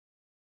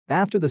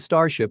After the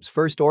Starship's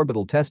first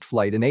orbital test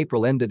flight in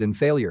April ended in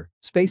failure,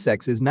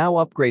 SpaceX is now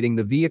upgrading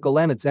the vehicle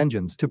and its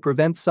engines to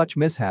prevent such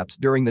mishaps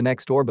during the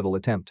next orbital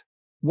attempt.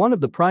 One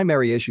of the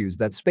primary issues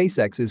that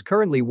SpaceX is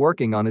currently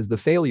working on is the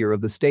failure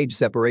of the stage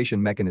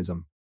separation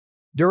mechanism.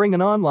 During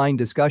an online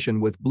discussion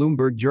with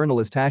Bloomberg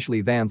journalist Ashley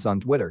Vance on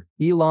Twitter,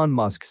 Elon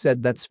Musk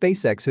said that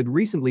SpaceX had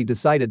recently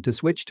decided to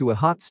switch to a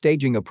hot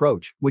staging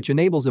approach, which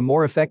enables a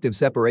more effective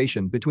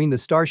separation between the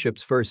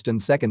Starship's first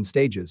and second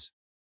stages.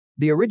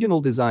 The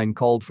original design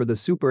called for the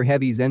Super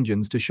Heavy's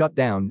engines to shut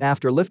down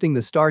after lifting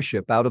the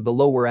Starship out of the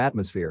lower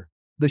atmosphere.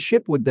 The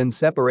ship would then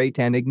separate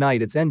and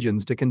ignite its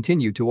engines to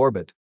continue to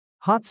orbit.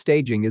 Hot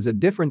staging is a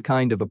different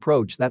kind of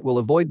approach that will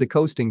avoid the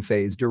coasting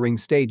phase during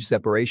stage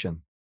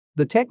separation.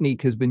 The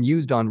technique has been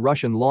used on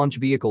Russian launch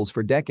vehicles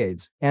for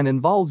decades and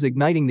involves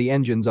igniting the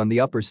engines on the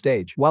upper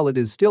stage while it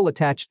is still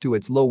attached to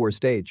its lower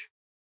stage.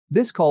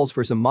 This calls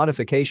for some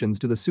modifications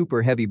to the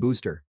Super Heavy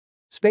booster.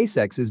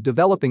 SpaceX is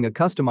developing a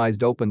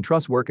customized open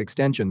truss work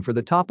extension for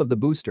the top of the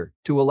booster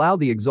to allow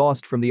the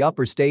exhaust from the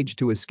upper stage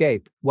to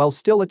escape while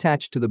still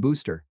attached to the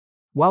booster.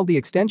 While the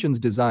extension's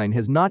design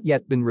has not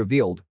yet been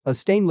revealed, a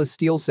stainless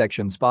steel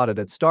section spotted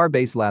at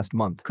Starbase last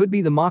month could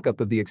be the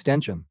mock-up of the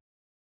extension.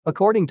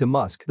 According to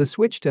Musk, the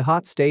switch to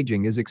hot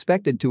staging is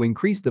expected to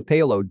increase the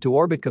payload to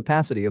orbit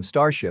capacity of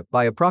Starship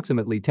by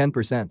approximately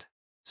 10%.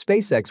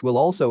 SpaceX will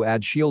also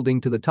add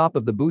shielding to the top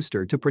of the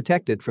booster to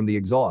protect it from the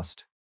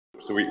exhaust.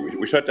 So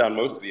we shut down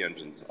most of the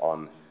engines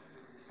on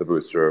the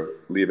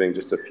booster, leaving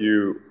just a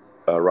few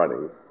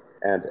running,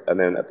 and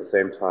then at the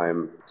same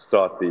time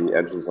start the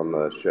engines on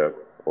the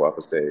ship or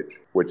upper stage,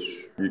 which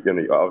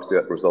obviously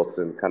that results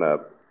in kind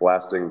of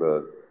blasting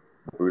the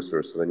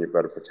booster, so then you've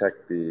got to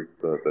protect the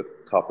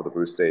top of the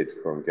boost stage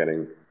from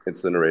getting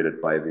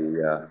incinerated by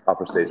the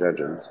upper stage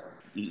engines.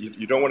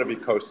 You don't want to be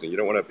coasting. You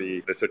don't want to be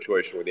in a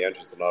situation where the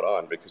engines are not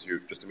on because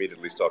you just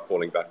immediately start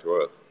falling back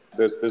to Earth.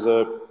 There's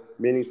a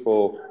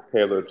meaningful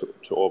payload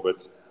to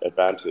orbit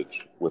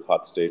advantage with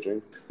hot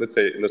staging. Let's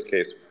say in this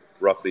case,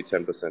 roughly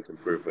 10%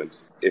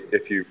 improvement.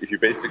 If you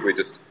basically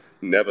just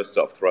never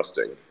stop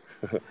thrusting.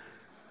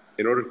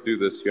 In order to do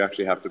this, you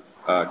actually have to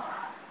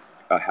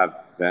have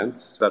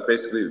vents. That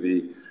basically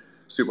the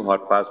super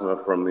hot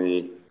plasma from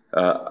the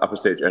upper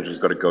stage engine's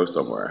got to go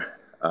somewhere.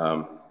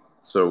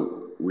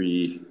 So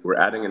we're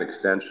adding an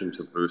extension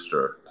to the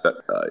booster that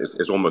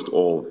is almost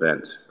all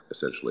vent,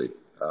 essentially.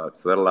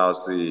 So that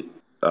allows the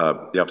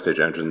upper stage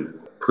engine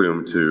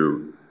plume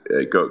to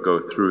go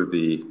through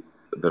the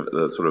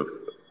sort of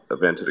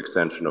vented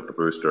extension of the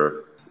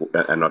booster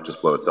and not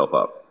just blow itself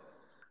up.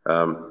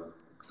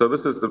 So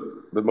this is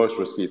the most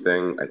risky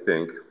thing, I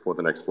think, for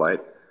the next flight.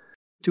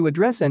 To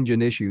address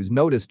engine issues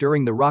noticed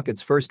during the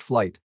rocket's first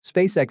flight,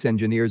 SpaceX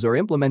engineers are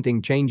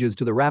implementing changes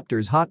to the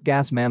Raptor's hot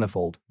gas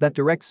manifold that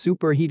directs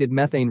superheated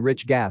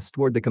methane-rich gas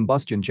toward the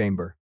combustion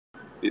chamber.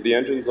 The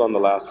engines on the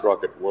last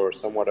rocket were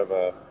somewhat of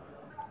a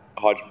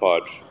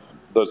hodgepodge.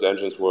 Those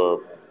engines were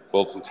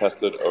built and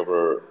tested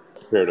over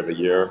a period of a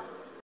year.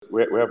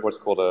 We have what's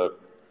called a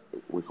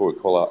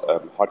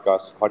hot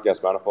gas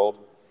manifold.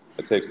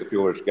 It takes the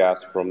fuel-rich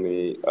gas from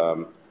the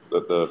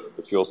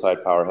fuel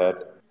side power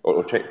head,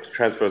 or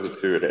transfers it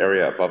to an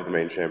area above the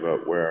main chamber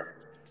where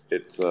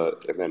it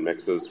then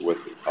mixes with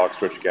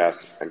ox-rich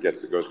gas and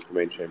goes to the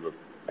main chamber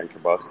and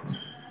combusts.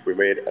 We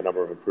made a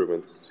number of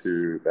improvements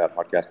to that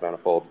hot gas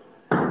manifold,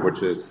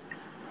 which is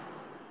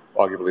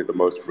arguably the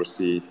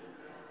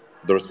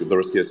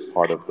riskiest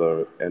part of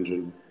the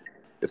engine.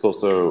 It's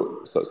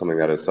also something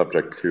that is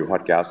subject to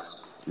hot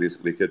gas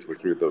leakage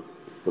through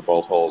the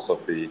bolt holes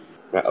of the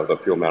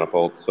fuel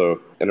manifold. So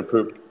an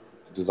improved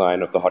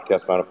design of the hot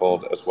gas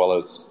manifold, as well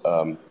as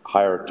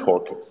higher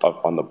torque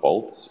on the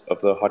bolts of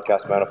the hot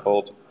gas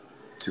manifold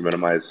to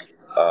minimize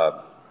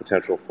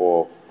potential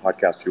for hot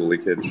gas fuel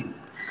leakage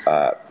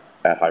at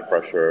high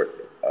pressure,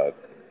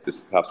 is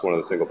perhaps one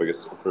of the single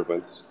biggest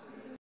improvements.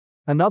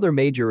 Another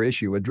major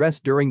issue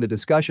addressed during the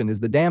discussion is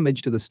the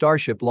damage to the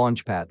Starship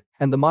launch pad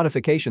and the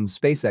modifications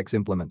SpaceX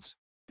implements.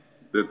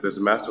 There's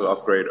a massive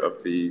upgrade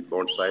of the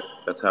launch site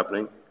that's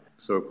happening.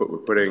 So we're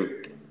putting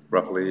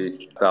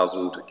roughly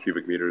 1,000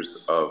 cubic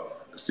meters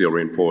of steel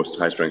reinforced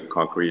high-strength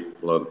concrete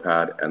below the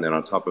pad, and then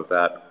on top of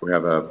that we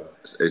have a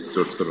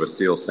sort of a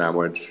steel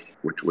sandwich,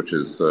 which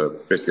is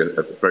basically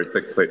a very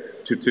thick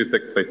plate, two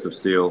thick plates of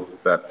steel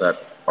that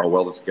are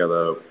welded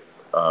together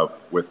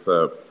with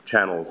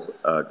channels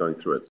going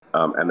through it,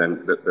 and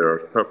then there are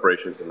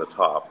perforations in the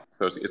top.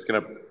 So it's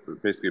going to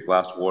basically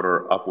blast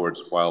water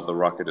upwards while the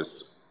rocket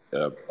is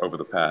over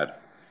the pad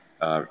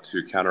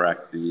to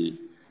counteract the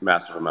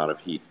massive amount of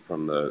heat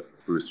from the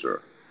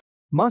booster.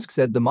 Musk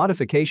said the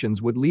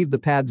modifications would leave the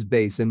pad's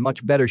base in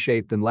much better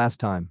shape than last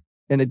time.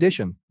 In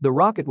addition, the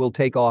rocket will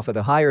take off at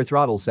a higher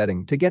throttle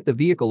setting to get the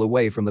vehicle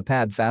away from the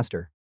pad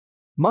faster.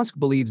 Musk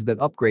believes that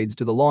upgrades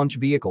to the launch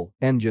vehicle,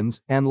 engines,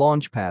 and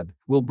launch pad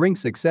will bring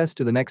success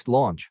to the next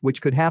launch,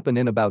 which could happen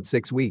in about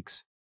 6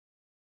 weeks.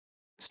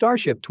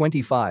 Starship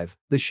 25,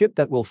 the ship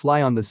that will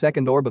fly on the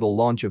second orbital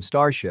launch of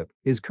Starship,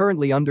 is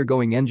currently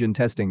undergoing engine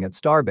testing at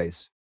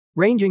Starbase.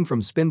 Ranging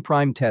from spin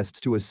prime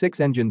tests to a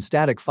 6-engine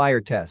static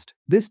fire test,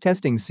 this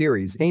testing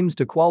series aims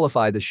to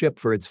qualify the ship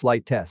for its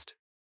flight test.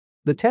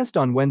 The test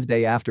on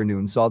Wednesday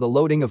afternoon saw the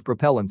loading of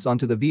propellants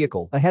onto the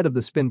vehicle ahead of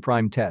the spin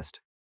prime test.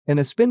 In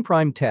a spin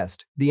prime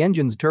test, the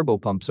engine's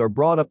turbopumps are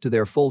brought up to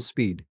their full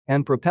speed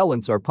and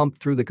propellants are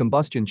pumped through the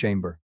combustion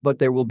chamber, but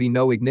there will be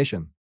no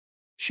ignition.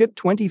 Ship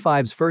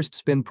 25's first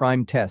spin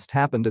prime test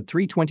happened at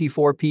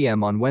 3:24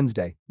 p.m. on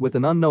Wednesday with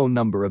an unknown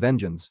number of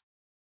engines.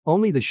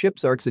 Only the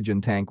ship's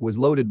oxygen tank was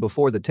loaded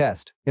before the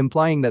test,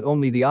 implying that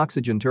only the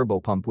oxygen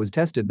turbopump was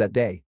tested that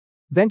day.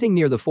 Venting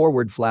near the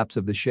forward flaps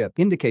of the ship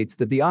indicates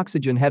that the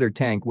oxygen header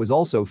tank was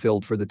also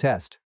filled for the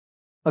test.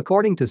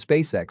 According to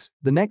SpaceX,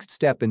 the next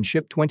step in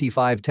Ship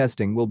 25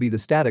 testing will be the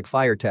static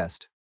fire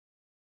test.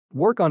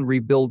 Work on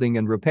rebuilding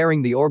and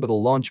repairing the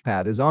orbital launch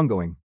pad is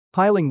ongoing.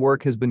 Piling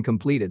work has been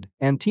completed,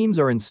 and teams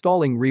are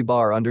installing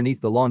rebar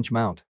underneath the launch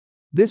mount.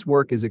 This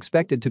work is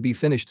expected to be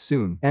finished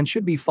soon and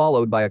should be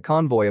followed by a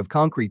convoy of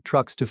concrete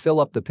trucks to fill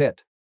up the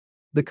pit.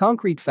 The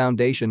concrete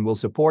foundation will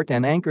support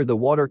and anchor the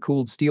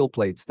water-cooled steel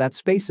plates that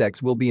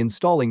SpaceX will be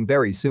installing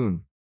very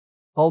soon.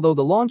 Although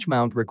the launch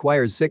mount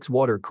requires 6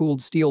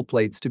 water-cooled steel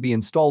plates to be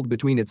installed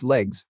between its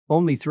legs,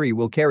 only 3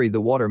 will carry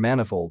the water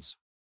manifolds.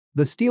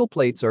 The steel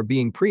plates are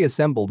being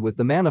pre-assembled with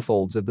the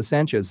manifolds at the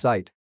Sanchez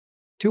site.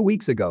 2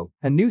 weeks ago,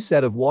 a new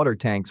set of water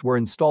tanks were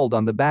installed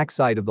on the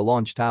backside of the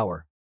launch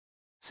tower.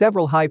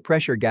 Several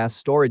high-pressure gas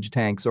storage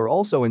tanks are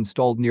also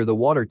installed near the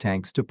water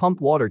tanks to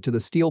pump water to the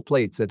steel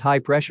plates at high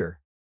pressure.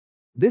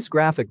 This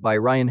graphic by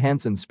Ryan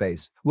Hansen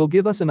Space will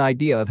give us an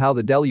idea of how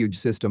the deluge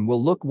system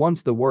will look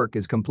once the work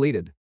is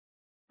completed.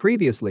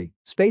 Previously,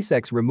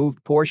 SpaceX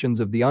removed portions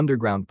of the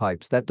underground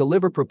pipes that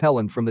deliver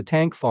propellant from the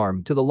tank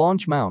farm to the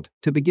launch mount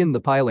to begin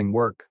the piling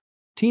work.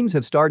 Teams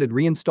have started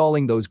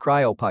reinstalling those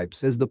cryo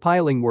pipes as the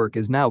piling work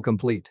is now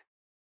complete.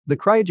 The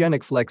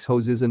cryogenic flex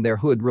hoses and their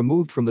hood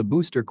removed from the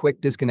booster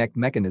quick disconnect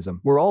mechanism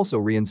were also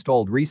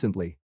reinstalled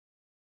recently.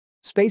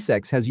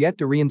 SpaceX has yet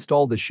to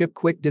reinstall the ship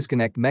quick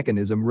disconnect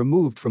mechanism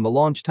removed from the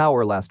launch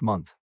tower last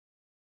month.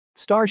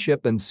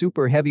 Starship and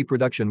Super Heavy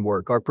production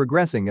work are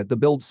progressing at the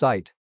build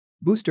site.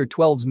 Booster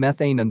 12's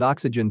methane and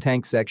oxygen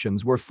tank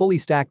sections were fully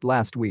stacked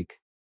last week.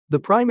 The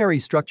primary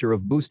structure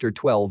of Booster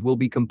 12 will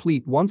be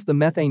complete once the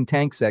methane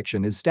tank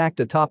section is stacked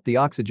atop the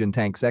oxygen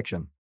tank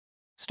section.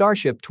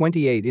 Starship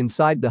 28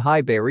 inside the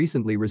high bay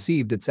recently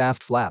received its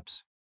aft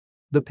flaps.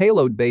 The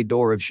payload bay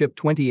door of Ship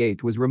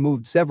 28 was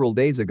removed several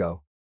days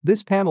ago.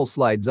 This panel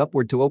slides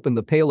upward to open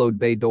the payload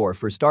bay door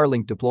for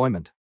Starlink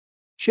deployment.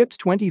 Ships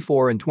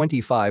 24 and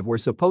 25 were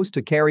supposed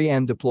to carry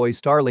and deploy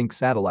Starlink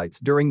satellites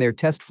during their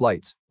test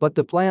flights, but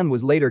the plan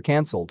was later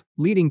cancelled,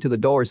 leading to the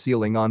door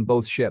sealing on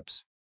both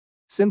ships.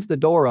 Since the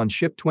door on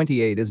Ship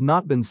 28 has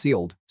not been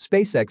sealed,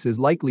 SpaceX is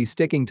likely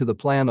sticking to the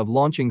plan of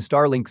launching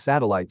Starlink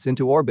satellites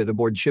into orbit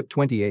aboard Ship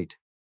 28.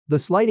 The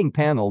sliding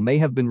panel may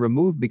have been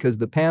removed because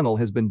the panel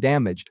has been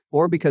damaged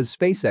or because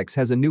SpaceX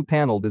has a new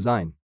panel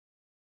design.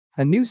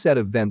 A new set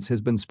of vents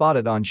has been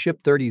spotted on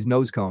Ship 30's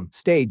nose cone,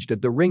 staged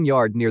at the ring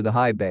yard near the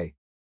high bay.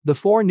 The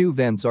 4 new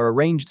vents are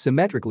arranged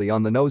symmetrically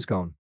on the nose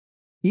cone.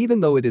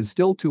 Even though it is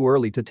still too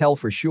early to tell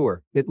for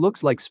sure, it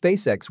looks like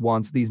SpaceX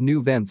wants these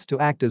new vents to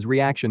act as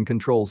reaction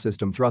control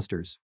system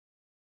thrusters.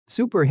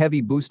 Super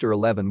Heavy Booster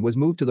 11 was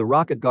moved to the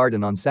Rocket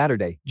Garden on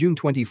Saturday, June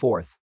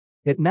 24.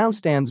 It now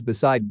stands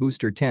beside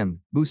Booster 10,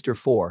 Booster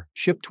 4,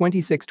 Ship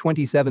 26,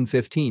 27,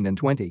 15 and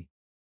 20.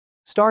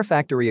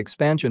 Starfactory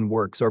expansion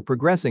works are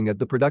progressing at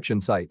the production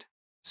site.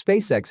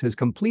 SpaceX has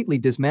completely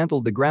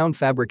dismantled the ground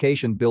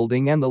fabrication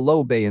building and the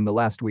low bay in the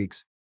last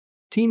weeks.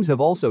 Teams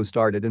have also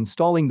started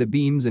installing the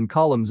beams and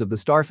columns of the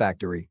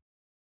Starfactory.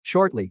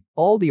 Shortly,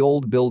 all the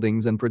old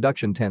buildings and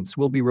production tents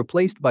will be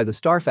replaced by the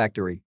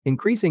Starfactory,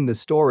 increasing the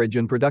storage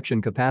and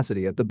production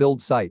capacity at the build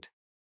site.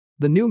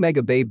 The new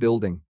Mega Bay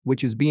building,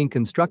 which is being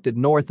constructed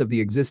north of the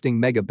existing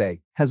Mega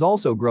Bay, has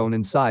also grown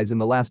in size in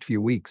the last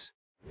few weeks.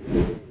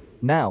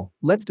 Now,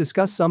 let's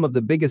discuss some of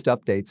the biggest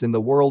updates in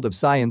the world of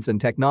science and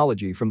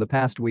technology from the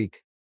past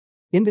week.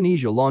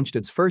 Indonesia launched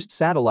its first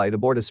satellite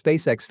aboard a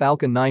SpaceX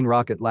Falcon 9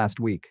 rocket last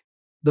week.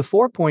 The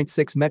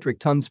 4.6 metric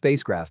ton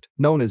spacecraft,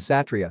 known as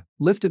Satria,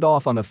 lifted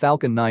off on a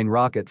Falcon 9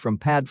 rocket from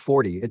Pad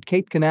 40 at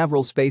Cape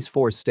Canaveral Space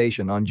Force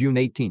Station on June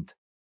 18.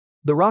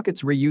 The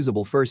rocket's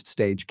reusable first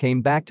stage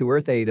came back to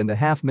Earth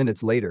 8.5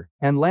 minutes later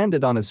and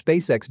landed on a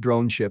SpaceX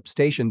drone ship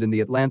stationed in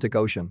the Atlantic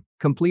Ocean,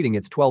 completing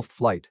its 12th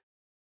flight.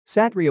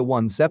 Satria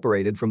 1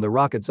 separated from the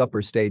rocket's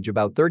upper stage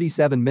about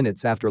 37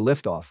 minutes after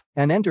liftoff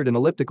and entered an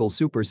elliptical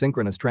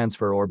supersynchronous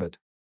transfer orbit.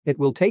 It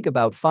will take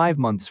about 5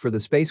 months for the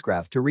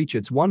spacecraft to reach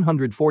its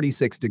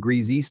 146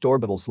 degrees east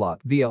orbital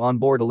slot via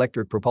onboard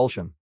electric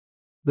propulsion.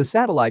 The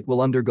satellite will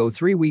undergo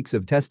 3 weeks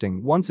of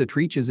testing once it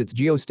reaches its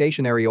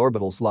geostationary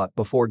orbital slot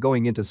before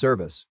going into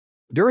service.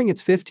 During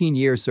its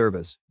 15-year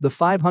service, the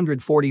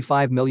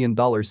 $545 million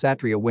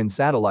Satria Wind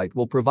satellite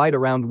will provide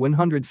around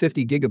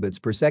 150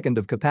 gigabits per second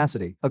of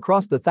capacity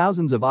across the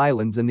thousands of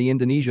islands in the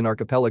Indonesian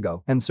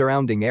archipelago and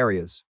surrounding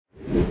areas.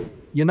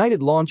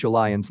 United Launch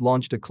Alliance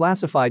launched a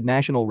classified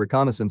National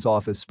Reconnaissance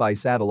Office spy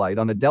satellite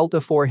on a Delta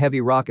IV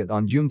Heavy rocket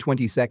on June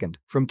 22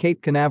 from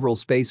Cape Canaveral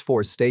Space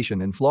Force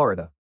Station in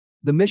Florida.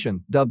 The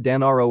mission, dubbed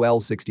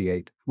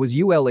NROL-68, was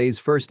ULA's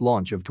first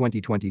launch of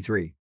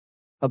 2023.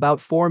 About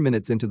 4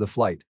 minutes into the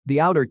flight, the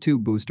outer two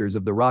boosters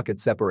of the rocket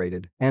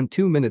separated, and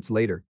 2 minutes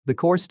later, the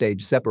core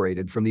stage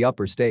separated from the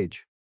upper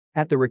stage.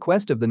 At the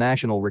request of the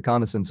National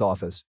Reconnaissance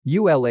Office,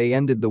 ULA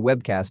ended the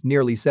webcast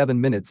nearly 7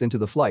 minutes into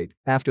the flight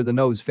after the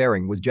nose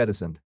fairing was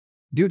jettisoned.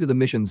 Due to the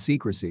mission's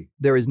secrecy,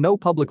 there is no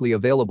publicly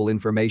available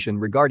information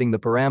regarding the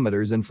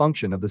parameters and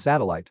function of the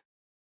satellite.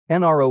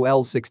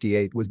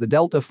 NROL-68 was the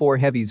Delta IV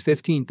Heavy's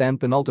 15th and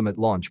penultimate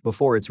launch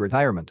before its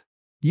retirement.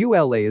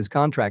 ULA is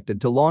contracted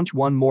to launch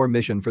one more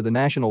mission for the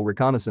National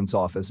Reconnaissance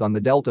Office on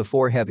the Delta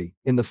IV Heavy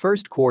in the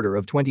first quarter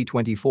of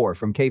 2024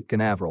 from Cape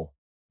Canaveral.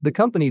 The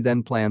company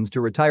then plans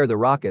to retire the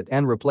rocket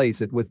and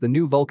replace it with the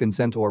new Vulcan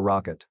Centaur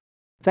rocket.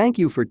 Thank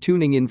you for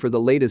tuning in for the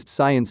latest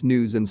science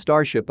news and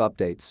Starship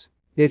updates.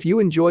 If you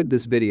enjoyed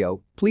this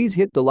video, please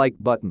hit the like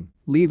button,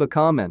 leave a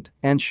comment,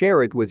 and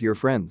share it with your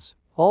friends.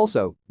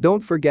 Also,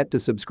 don't forget to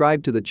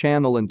subscribe to the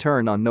channel and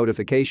turn on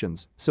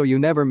notifications so you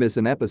never miss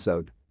an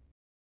episode.